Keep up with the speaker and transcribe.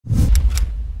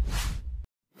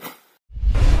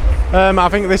I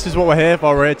think this is what we're here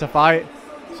for. We're here to fight.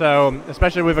 So,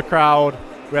 especially with a crowd,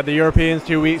 we had the Europeans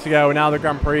 2 weeks ago, and now the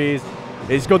Grand Prix.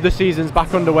 It's good the season's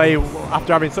back underway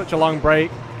after having such a long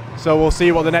break. So we'll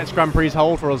see what the next Grand Prix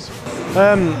hold for us.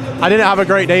 I didn't have a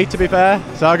great day, to be fair.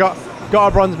 So I got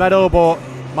a bronze medal, but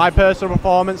my personal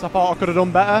performance, I thought I could have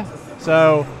done better.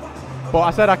 So, but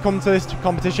I said I come to this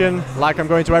competition like I'm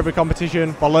going to every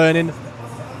competition for learning,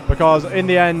 because in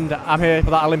the end I'm here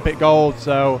for that Olympic gold.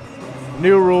 So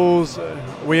new rules,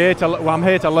 I'm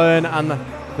here to learn, and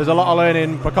there's a lot of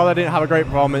learning because I didn't have a great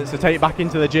performance to take back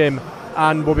into the gym,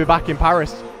 and we'll be back in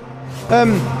Paris.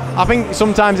 I think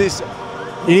sometimes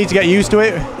you need to get used to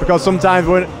it, because sometimes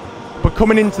but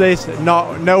coming into this,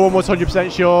 no one was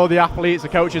 100% sure, the athletes, the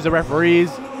coaches, the referees,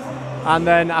 and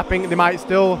then I think they might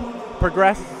still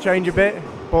progress, change a bit,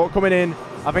 but coming in,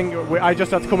 I think I just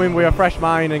had to come in with a fresh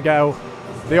mind and go,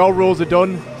 the old rules are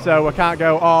done, so I can't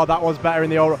go, oh, that was better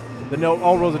in the old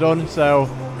rules are done, so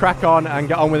crack on and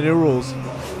get on with the new rules.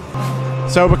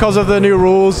 So because of the new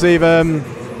rules, they've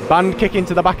banned kicking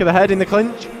to the back of the head in the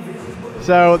clinch.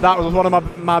 So that was one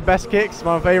of my best kicks,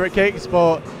 my favourite kicks,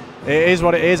 but it is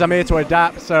what it is. I'm here to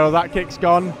adapt, so that kick's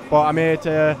gone, but I'm here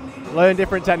to learn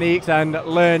different techniques and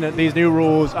learn these new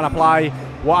rules and apply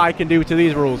what I can do to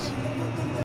these rules.